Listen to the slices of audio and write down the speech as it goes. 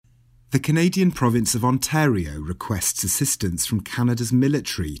The Canadian province of Ontario requests assistance from Canada's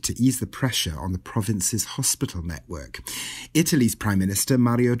military to ease the pressure on the province's hospital network. Italy's Prime Minister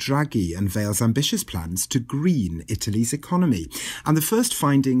Mario Draghi unveils ambitious plans to green Italy's economy. And the first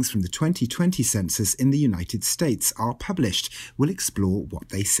findings from the 2020 census in the United States are published. We'll explore what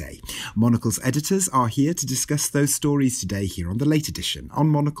they say. Monocle's editors are here to discuss those stories today here on the Late Edition on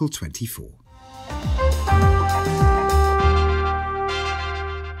Monocle 24.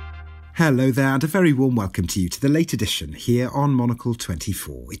 Hello there, and a very warm welcome to you to the Late Edition here on Monocle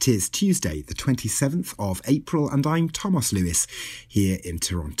 24. It is Tuesday, the 27th of April, and I'm Thomas Lewis here in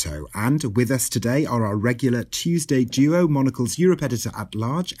Toronto. And with us today are our regular Tuesday duo, Monocle's Europe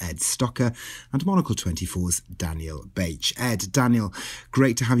Editor-at-Large, Ed Stocker, and Monocle 24's Daniel Bache. Ed, Daniel,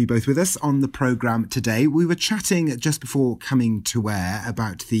 great to have you both with us on the programme today. We were chatting just before coming to air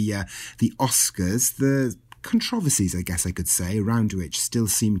about the Oscars, the controversies, I guess I could say, around which still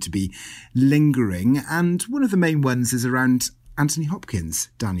seem to be lingering. And one of the main ones is around Anthony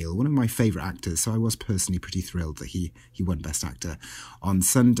Hopkins, Daniel, one of my favourite actors. So I was personally pretty thrilled that he won Best Actor on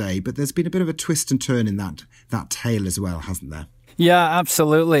Sunday. But there's been a bit of a twist and turn in that tale as well, hasn't there? Yeah,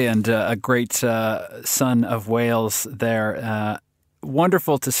 absolutely. And a great son of Wales there.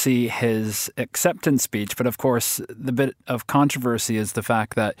 Wonderful to see his acceptance speech, but of course the bit of controversy is the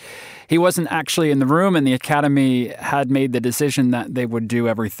fact that he wasn't actually in the room, and the Academy had made the decision that they would do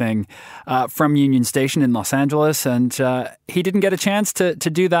everything from Union Station in Los Angeles, and he didn't get a chance to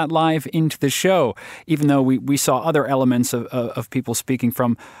do that live into the show, even though we saw other elements of people speaking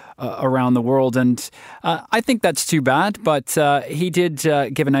from around the world. And I think that's too bad, but he did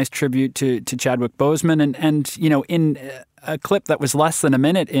give a nice tribute to Chadwick Boseman, and you know, in a clip that was less than a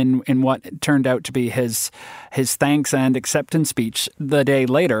minute in what turned out to be his thanks and acceptance speech the day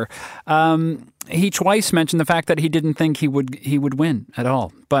later, he twice mentioned the fact that he didn't think he would win at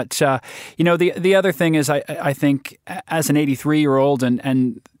all. But you know, the other thing is, I think as an 83-year-old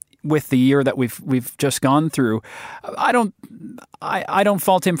and with the year that we've just gone through, I don't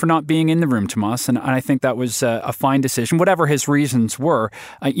fault him for not being in the room, Tomas, and I think that was a fine decision, whatever his reasons were.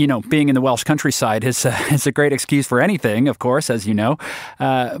 You know, being in the Welsh countryside is a great excuse for anything, of course, as you know.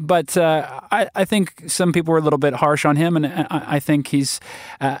 But I think some people were a little bit harsh on him, and I think he's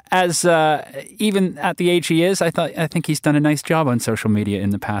even at the age he is, I think he's done a nice job on social media in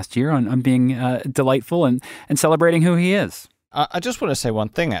the past year on being delightful and celebrating who he is. I just want to say one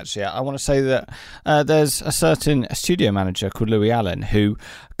thing, actually. I want to say that there's a certain studio manager called Louis Allen who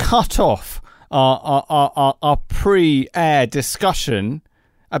cut off our pre-air discussion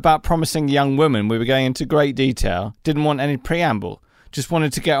about promising young women. We were going into great detail, didn't want any preamble, just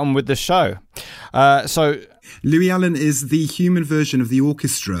wanted to get on with the show. So Louis Allen is the human version of the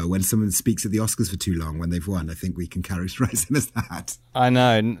orchestra when someone speaks at the Oscars for too long when they've won. I think we can characterise him as that. I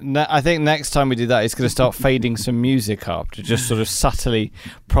know. I think next time we do that, he's going to start fading some music up to just sort of subtly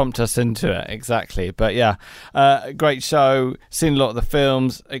prompt us into it. Exactly. But yeah, great show. Seen a lot of the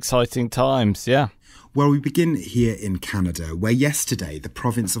films. Exciting times. Yeah. Well, we begin here in Canada, where yesterday the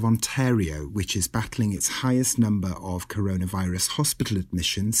province of Ontario, which is battling its highest number of coronavirus hospital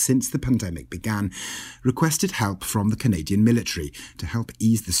admissions since the pandemic began, requested help from the Canadian military to help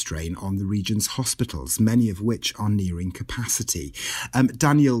ease the strain on the region's hospitals, many of which are nearing capacity.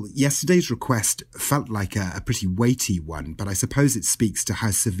 Daniel, yesterday's request felt like a pretty weighty one, but I suppose it speaks to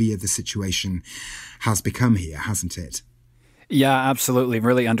how severe the situation has become here, hasn't it? Yeah, absolutely.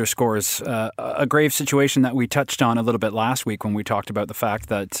 Really underscores a grave situation that we touched on a little bit last week when we talked about the fact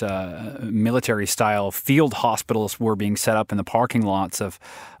that military-style field hospitals were being set up in the parking lots of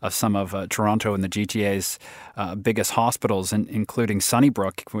some of Toronto and the GTA's biggest hospitals, including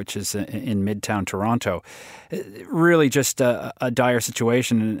Sunnybrook, which is in Midtown Toronto. Really just a dire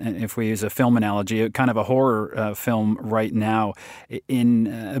situation, and if we use a film analogy, kind of a horror film right now,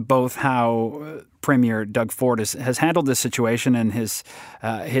 in both how Premier Doug Ford has handled this situation and his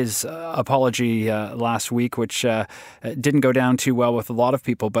apology last week, which didn't go down too well with a lot of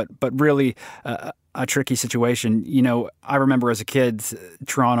people, but really a tricky situation. You know, I remember as a kid,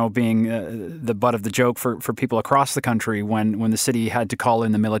 Toronto being the butt of the joke for people across the country when the city had to call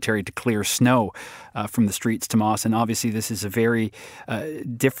in the military to clear snow from the streets, Tomas. And obviously this is a very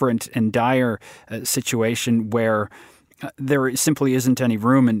different and dire situation where there simply isn't any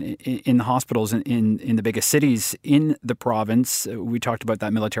room in the hospitals in the biggest cities in the province. We talked about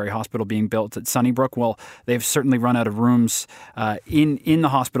that military hospital being built at Sunnybrook. Well, they've certainly run out of rooms in the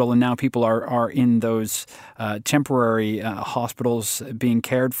hospital, and now people are in those temporary hospitals being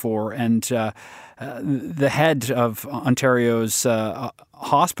cared for. And the head of Ontario's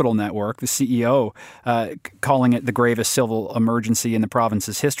hospital network, the CEO, calling it the gravest civil emergency in the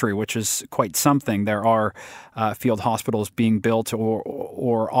province's history, which is quite something. There are field hospitals being built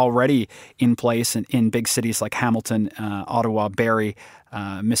or already in place in big cities like Hamilton, Ottawa, Barrie,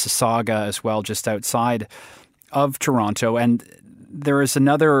 Mississauga as well, just outside of Toronto. And there is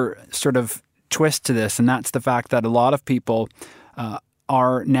another sort of twist to this, and that's the fact that a lot of people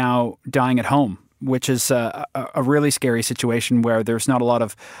are now dying at home, which is a really scary situation where there's not a lot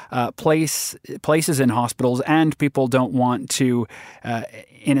of places in hospitals, and people don't want to,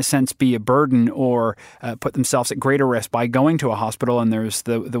 in a sense, be a burden or put themselves at greater risk by going to a hospital. And there's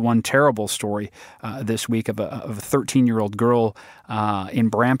the one terrible story this week of a 13-year-old girl in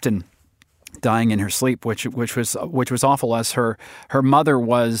Brampton dying in her sleep, which was awful, as her mother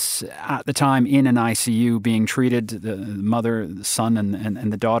was at the time in an ICU being treated. The mother, the son,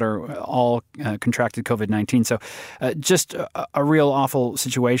 and the daughter all contracted COVID-19. So just a real awful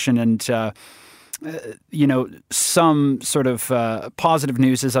situation. And some sort of positive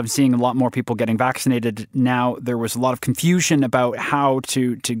news is I'm seeing a lot more people getting vaccinated now. There was a lot of confusion about how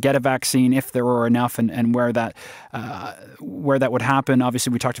to get a vaccine, if there were enough, and where that would happen.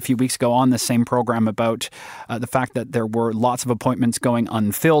 Obviously, we talked a few weeks ago on the same program about the fact that there were lots of appointments going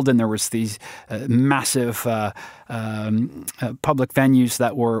unfilled, and there was these massive public venues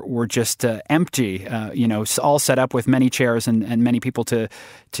that were just empty, all set up with many chairs and many people to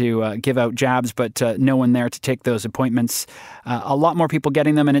give out jabs, but no one there to take those appointments. A lot more people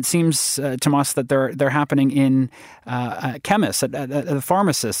getting them, and it seems, Tomas, that they're happening in chemists, at the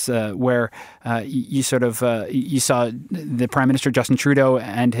pharmacists, where you saw the Prime Minister Justin Trudeau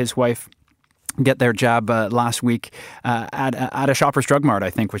and his wife get their jab last week at a Shoppers Drug Mart, I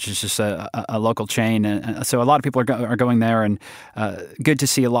think, which is just a local chain. And so a lot of people are going there, and good to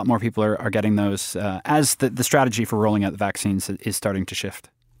see a lot more people are getting those as the strategy for rolling out the vaccines is starting to shift.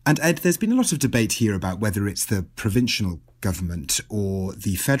 And Ed, there's been a lot of debate here about whether it's the provincial government or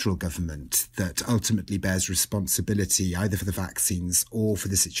the federal government that ultimately bears responsibility either for the vaccines or for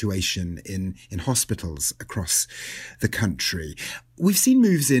the situation in hospitals across the country. We've seen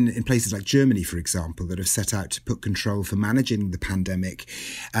moves in places like Germany, for example, that have set out to put control for managing the pandemic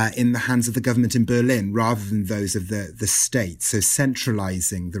in the hands of the government in Berlin rather than those of the state, so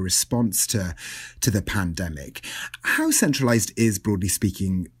centralising the response to the pandemic. How centralised is, broadly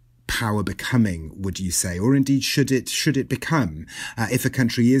speaking, power becoming, would you say, or indeed should it become if a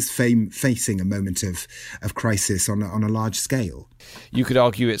country is facing a moment of crisis on a large scale? You could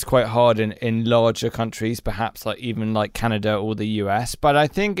argue it's quite hard in larger countries, perhaps even like Canada or the US, but I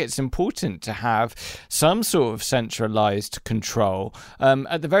think it's important to have some sort of centralized control,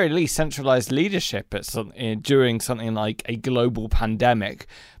 at the very least centralized leadership during something like a global pandemic,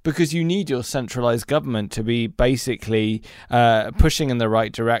 because you need your centralized government to be basically pushing in the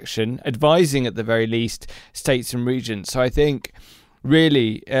right direction, advising at the very least states and regions. So I think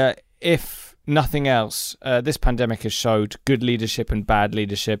really if nothing else, this pandemic has showed good leadership and bad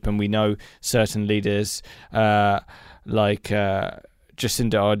leadership, and we know certain leaders like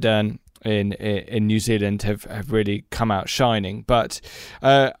Jacinda Ardern in New Zealand have really come out shining. But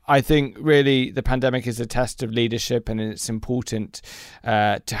I think really the pandemic is a test of leadership, and it's important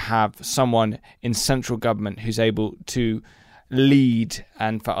to have someone in central government who's able to lead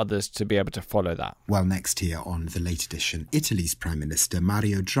and for others to be able to follow that. Well, next here on The Late Edition, Italy's Prime Minister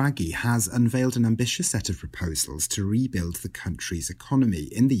Mario Draghi has unveiled an ambitious set of proposals to rebuild the country's economy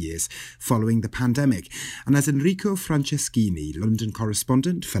in the years following the pandemic. And as Enrico Franceschini, London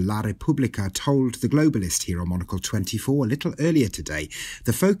correspondent for La Repubblica, told The Globalist here on Monocle 24 a little earlier today,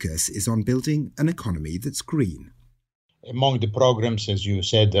 the focus is on building an economy that's green. Among the programs, as you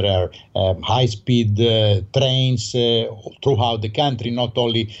said, there are high-speed trains throughout the country, not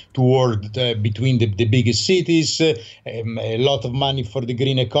only between the biggest cities, a lot of money for the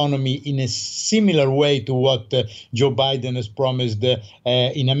green economy in a similar way to what Joe Biden has promised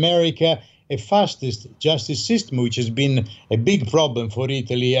in America. A fastest justice system, which has been a big problem for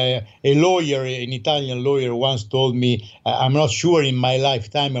Italy. An Italian lawyer once told me, I'm not sure in my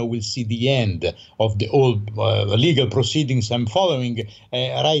lifetime I will see the end of the old legal proceedings I'm following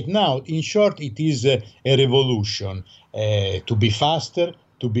right now. In short, it is a revolution to be faster,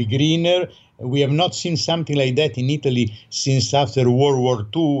 to be greener. We have not seen something like that in Italy since after World War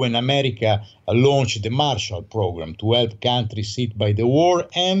II, when America launched the Marshall Program to help countries hit by the war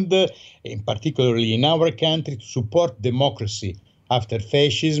and, in particularly in our country, to support democracy after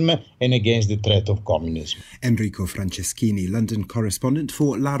fascism and against the threat of communism. Enrico Franceschini, London correspondent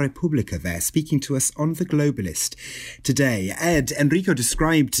for La Repubblica there, speaking to us on The Globalist today. Ed, Enrico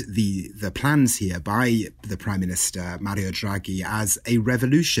described the plans here by the Prime Minister Mario Draghi as a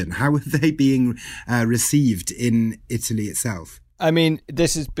revolution. How are they being received in Italy itself? I mean,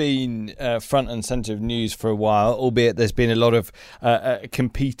 this has been front and centre of news for a while, albeit there's been a lot of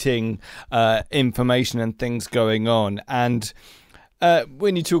competing information and things going on. And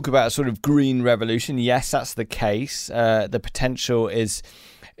when you talk about a sort of green revolution, yes, that's the case. The potential is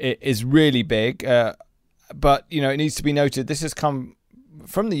really big. But, you know, it needs to be noted, this has come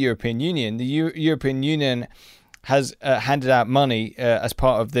from the European Union. The European Union has handed out money as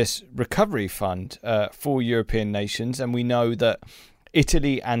part of this recovery fund for European nations. And we know that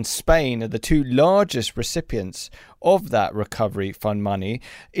Italy and Spain are the two largest recipients of that recovery fund money.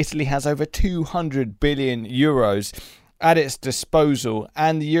 Italy has over 200 billion euros at its disposal,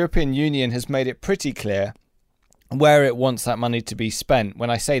 and the European Union has made it pretty clear where it wants that money to be spent. When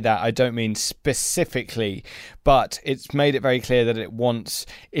I say that, I don't mean specifically, but it's made it very clear that it wants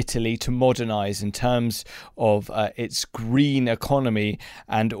Italy to modernise in terms of its green economy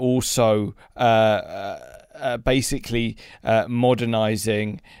and also basically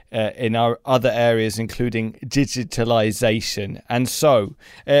modernising in our other areas, including digitalisation. And so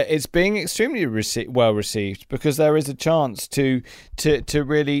it's being extremely well received because there is a chance to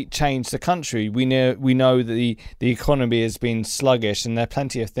really change the country. We know that the economy has been sluggish and there are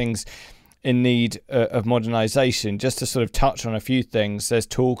plenty of things in need of modernisation. Just to sort of touch on a few things, there's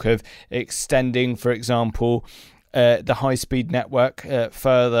talk of extending, for example, the high-speed network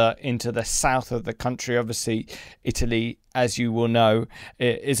further into the south of the country. Obviously, Italy, as you will know,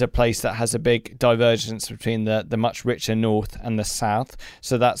 is a place that has a big divergence between the much richer north and the south.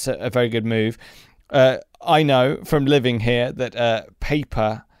 So that's a very good move. I know from living here that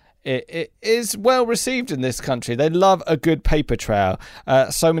paper it is well received in this country. They love a good paper trail.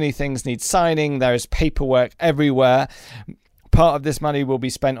 So many things need signing. There is paperwork everywhere. Part of this money will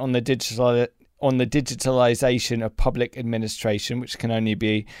be spent on the digitalisation of public administration, which can only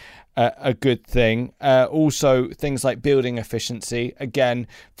be a good thing. Also, things like building efficiency. Again,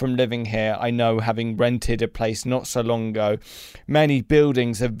 from living here, I know, having rented a place not so long ago, many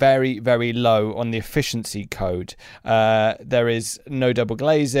buildings are very, very low on the efficiency code. There is no double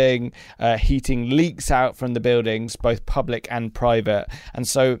glazing, heating leaks out from the buildings, both public and private. And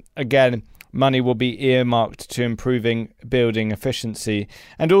so, again, money will be earmarked to improving building efficiency.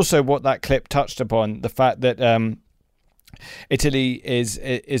 And also what that clip touched upon, the fact that Italy is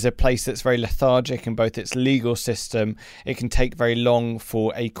a place that's very lethargic in both its legal system. It can take very long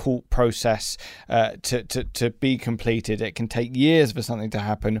for a court process to be completed. It can take years for something to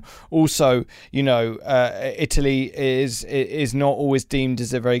happen. Also, you know, Italy is not always deemed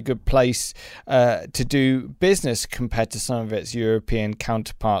as a very good place to do business compared to some of its European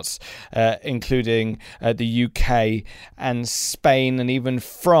counterparts, including the UK and Spain and even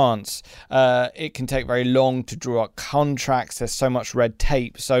France. It can take very long to draw up contracts. There's so much red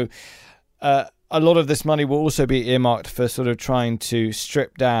tape. So a lot of this money will also be earmarked for sort of trying to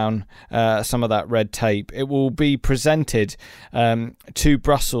strip down some of that red tape. It will be presented to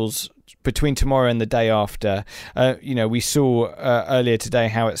Brussels between tomorrow and the day after. We saw earlier today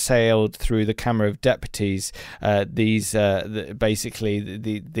how it sailed through the Camera of Deputies. Basically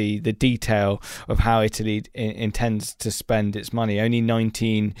the detail of how Italy intends to spend its money. Only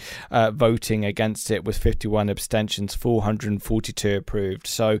 19 voting against it, with 51 abstentions, 442 approved.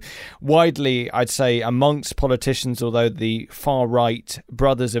 So widely, I'd say, amongst politicians, although the far-right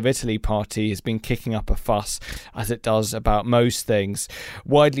Brothers of Italy party has been kicking up a fuss, as it does about most things,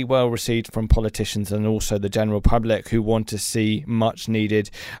 widely well received from politicians and also the general public, who want to see much needed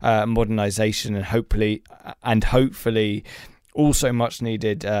modernisation and hopefully also much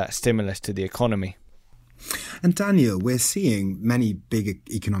needed stimulus to the economy. And Daniel, we're seeing many big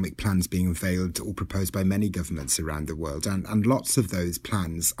economic plans being unveiled or proposed by many governments around the world, and lots of those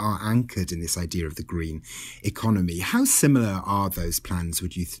plans are anchored in this idea of the green economy. How similar are those plans,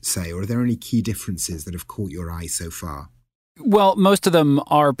 would you say, or are there any key differences that have caught your eye so far? Well, most of them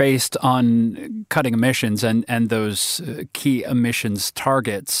are based on cutting emissions and those key emissions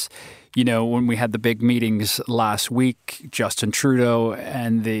targets. You know, when we had the big meetings last week, Justin Trudeau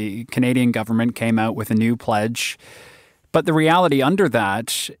and the Canadian government came out with a new pledge. But the reality under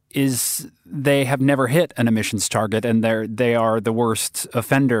that is they have never hit an emissions target, and they are the worst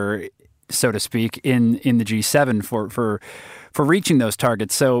offender, so to speak, in the G7 for reaching those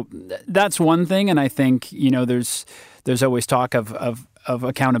targets. So that's one thing, and I think, you know, there's always talk of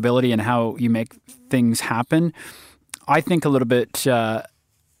accountability and how you make things happen. I think a little bit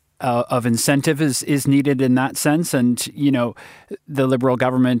of incentive is needed in that sense. And, the Liberal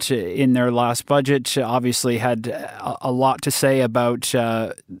government in their last budget obviously had a lot to say about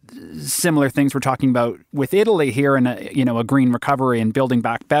similar things we're talking about with Italy here, and a green recovery and building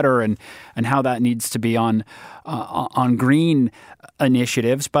back better, and how that needs to be on green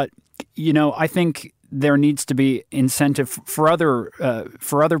initiatives. But, I think there needs to be incentive for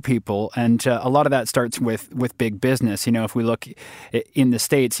other people, and a lot of that starts with big business. If we look in the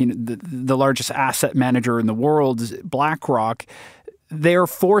States, the largest asset manager in the world, BlackRock, they're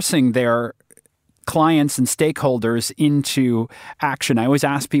forcing their clients and stakeholders into action. I always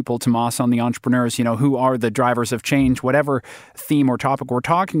ask people, Tomas, on the entrepreneurs, who are the drivers of change, whatever theme or topic we're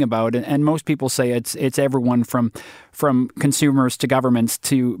talking about. And most people say it's everyone from consumers to governments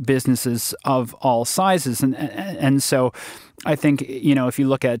to businesses of all sizes. And so I think, if you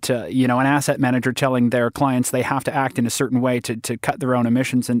look at, an asset manager telling their clients they have to act in a certain way to cut their own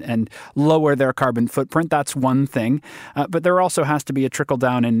emissions and lower their carbon footprint, that's one thing. But there also has to be a trickle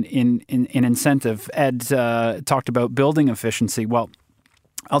down in incentive. Ed talked about building efficiency. Well,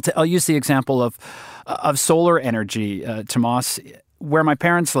 I'll use the example of solar energy, Tomas. Where my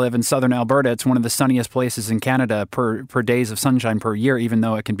parents live in southern Alberta, it's one of the sunniest places in Canada per days of sunshine per year, even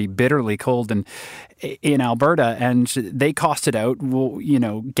though it can be bitterly cold in Alberta. And they costed out,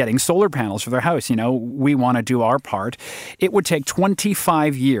 getting solar panels for their house. We want to do our part. It would take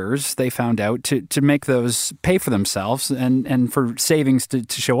 25 years, they found out, to make those pay for themselves and for savings to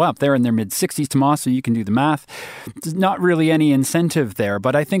show up. They're in their mid-60s, Tomas, so you can do the math. There's not really any incentive there,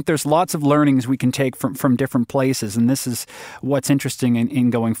 but I think there's lots of learnings we can take from different places, and this is what's interesting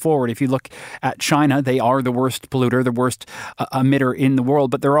in going forward. If you look at China, they are the worst polluter, the worst emitter in the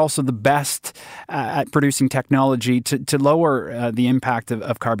world, but they're also the best at producing technology to lower the impact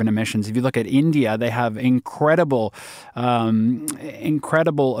of carbon emissions. If you look at India, they have incredible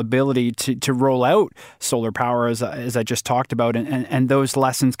ability to roll out solar power, as I just talked about, and those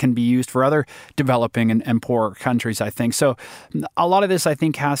lessons can be used for other developing and poor countries, I think. So a lot of this, I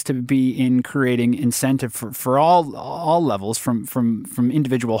think, has to be in creating incentive for all levels, from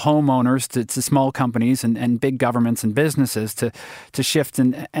individual homeowners to small companies and big governments and businesses to shift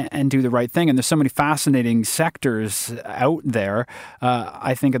and do the right thing. And there's so many fascinating sectors out there.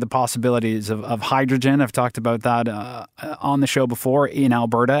 I think of the possibilities of hydrogen. I've talked about that on the show before in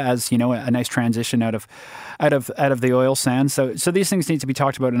Alberta as, a nice transition out of the oil sands. So these things need to be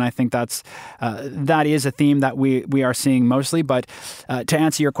talked about, and I think that is a theme that we are seeing mostly. But to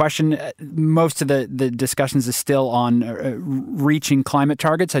answer your question, most of the discussions is still on reaching climate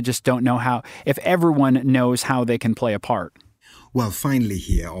targets. I just don't know if everyone knows how they can play a part. Well, finally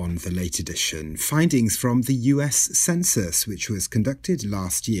here on the late edition, findings from the US Census, which was conducted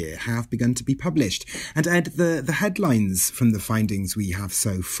last year, have begun to be published. And Ed, the headlines from the findings we have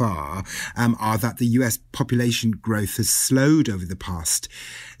so far are that the US population growth has slowed over the past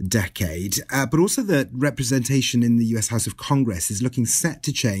decade, but also that representation in the US House of Congress is looking set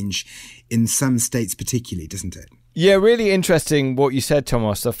to change in some states particularly, doesn't it? Yeah, really interesting what you said,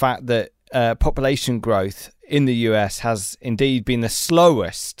 Thomas, the fact that population growth in the US has indeed been the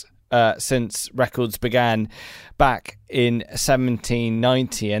slowest since records began back in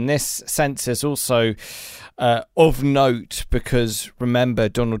 1790. And this census also of note because, remember,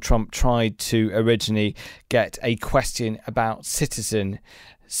 Donald Trump tried to originally get a question about citizenship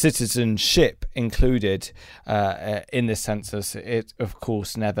included in the census. It, of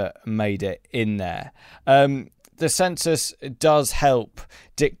course, never made it in there. The census does help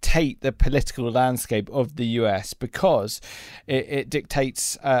dictate the political landscape of the US because it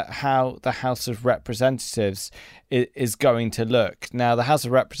dictates how the House of Representatives is going to look. Now, the House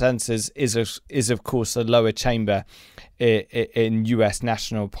of Representatives is of course the lower chamber in US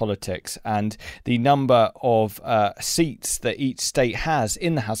national politics, and the number of seats that each state has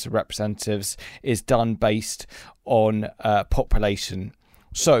in the House of Representatives is done based on population.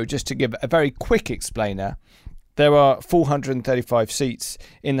 So, just to give a very quick explainer, there are 435 seats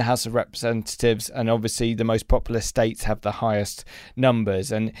in the House of Representatives, and obviously the most populous states have the highest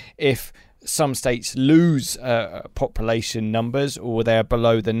numbers. And if some states lose population numbers or they're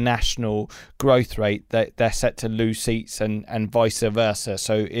below the national growth rate, they're set to lose seats and vice versa.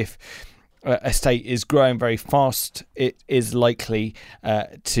 So if a state is growing very fast, it is likely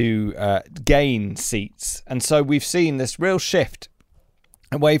to gain seats. And so we've seen this real shift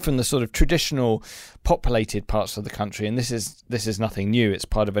away from the sort of traditional populated parts of the country, and this is nothing new. It's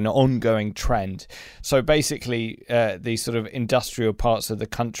part of an ongoing trend. So basically, these sort of industrial parts of the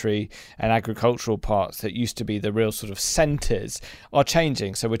country and agricultural parts that used to be the real sort of centres are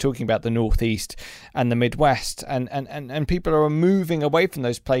changing. So we're talking about the northeast and the Midwest, and people are moving away from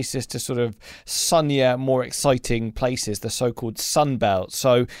those places to sort of sunnier, more exciting places, the so-called Sun Belt.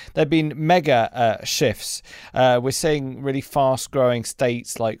 So there have been mega shifts. We're seeing really fast-growing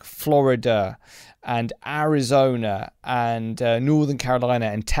states like Florida and Arizona and Northern Carolina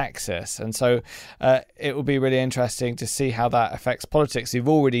and Texas. And so it will be really interesting to see how that affects politics. You've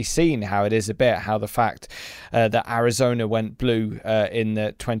already seen how it is a bit, how the fact that Arizona went blue in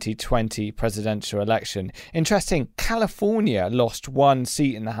the 2020 presidential election. Interesting, California lost one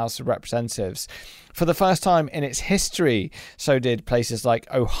seat in the House of Representatives for the first time in its history. So did places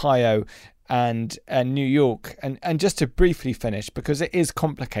like Ohio and New York. And just to briefly finish, because it is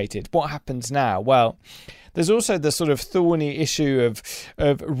complicated, what happens now? Well, there's also the sort of thorny issue of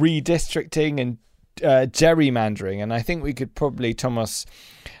redistricting and gerrymandering. And I think we could probably, Thomas,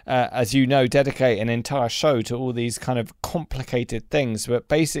 as you know, dedicate an entire show to all these kind of complicated things. But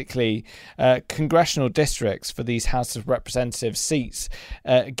basically, congressional districts for these House of Representatives seats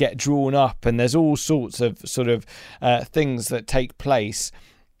get drawn up, and there's all sorts of sort of things that take place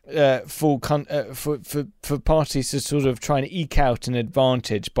for parties to sort of try and eke out an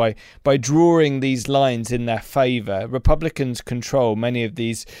advantage by drawing these lines in their favour. Republicans control many of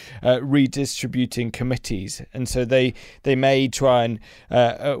these redistributing committees, and so they may try and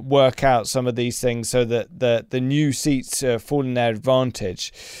work out some of these things so that the new seats fall in their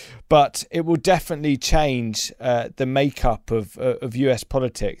advantage. But it will definitely change the makeup of US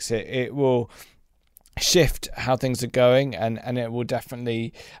politics. It will shift how things are going, and it will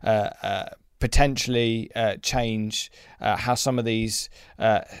definitely potentially change how some of these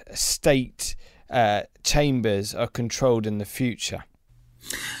state chambers are controlled in the future.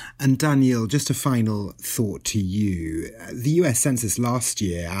 And Daniel, just a final thought to you. The US Census last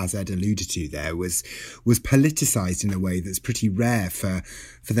year, as Ed alluded to there, was politicised in a way that's pretty rare for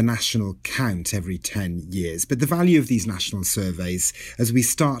the national count every 10 years. But the value of these national surveys, as we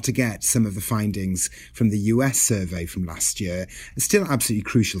start to get some of the findings from the US survey from last year, is still absolutely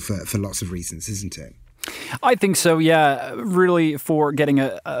crucial for lots of reasons, isn't it? I think so, yeah. Really, for getting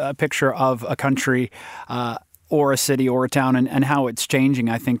a picture of a country or a city or a town and how it's changing.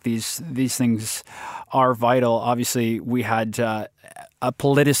 I think these things are vital. Obviously, we had a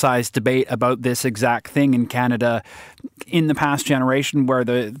politicized debate about this exact thing in Canada in the past generation, where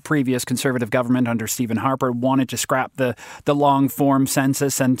the previous Conservative government under Stephen Harper wanted to scrap the long-form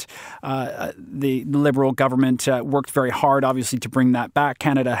census, and the Liberal government worked very hard, obviously, to bring that back.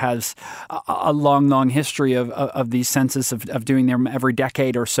 Canada has a long history of these census, of doing them every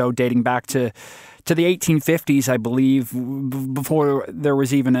decade or so, dating back to the 1850s, I believe, before there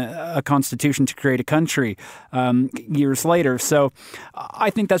was even a constitution to create a country years later. So I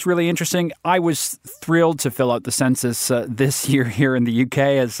think that's really interesting. I was thrilled to fill out the census this year here in the UK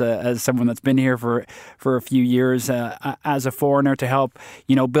as someone that's been here for a few years as a foreigner, to help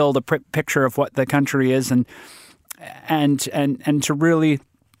build a picture of what the country is and to really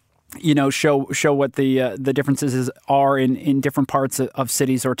show what the differences are in different parts of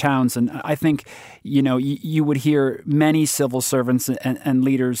cities or towns. And I think, you would hear many civil servants and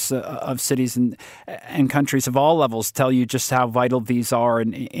leaders of cities and countries of all levels tell you just how vital these are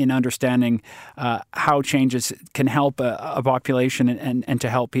in understanding how changes can help a population and to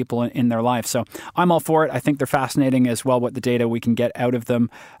help people in their life. So I'm all for it. I think they're fascinating as well, what the data we can get out of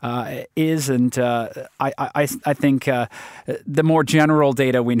them is. And I think the more general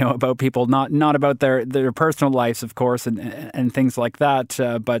data we know about people, not about their personal lives, of course, and things like that.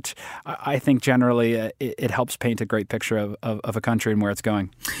 But I think generally it helps paint a great picture of a country and where it's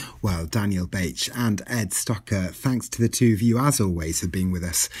going. Well, Daniel Bache and Ed Stocker, thanks to the two of you, as always, for being with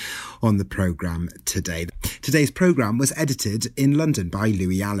us on the programme today. Today's programme was edited in London by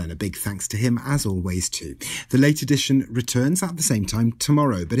Louis Allen. A big thanks to him, as always, too. The late edition returns at the same time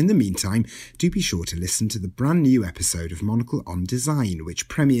tomorrow. But in the meantime, do be sure to listen to the brand new episode of Monocle on Design, which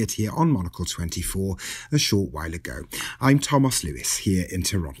premiered here on Monocle 24 a short while ago. I'm Thomas Lewis here in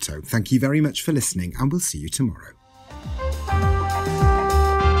Toronto. Thank you very much for listening, and we'll see you tomorrow.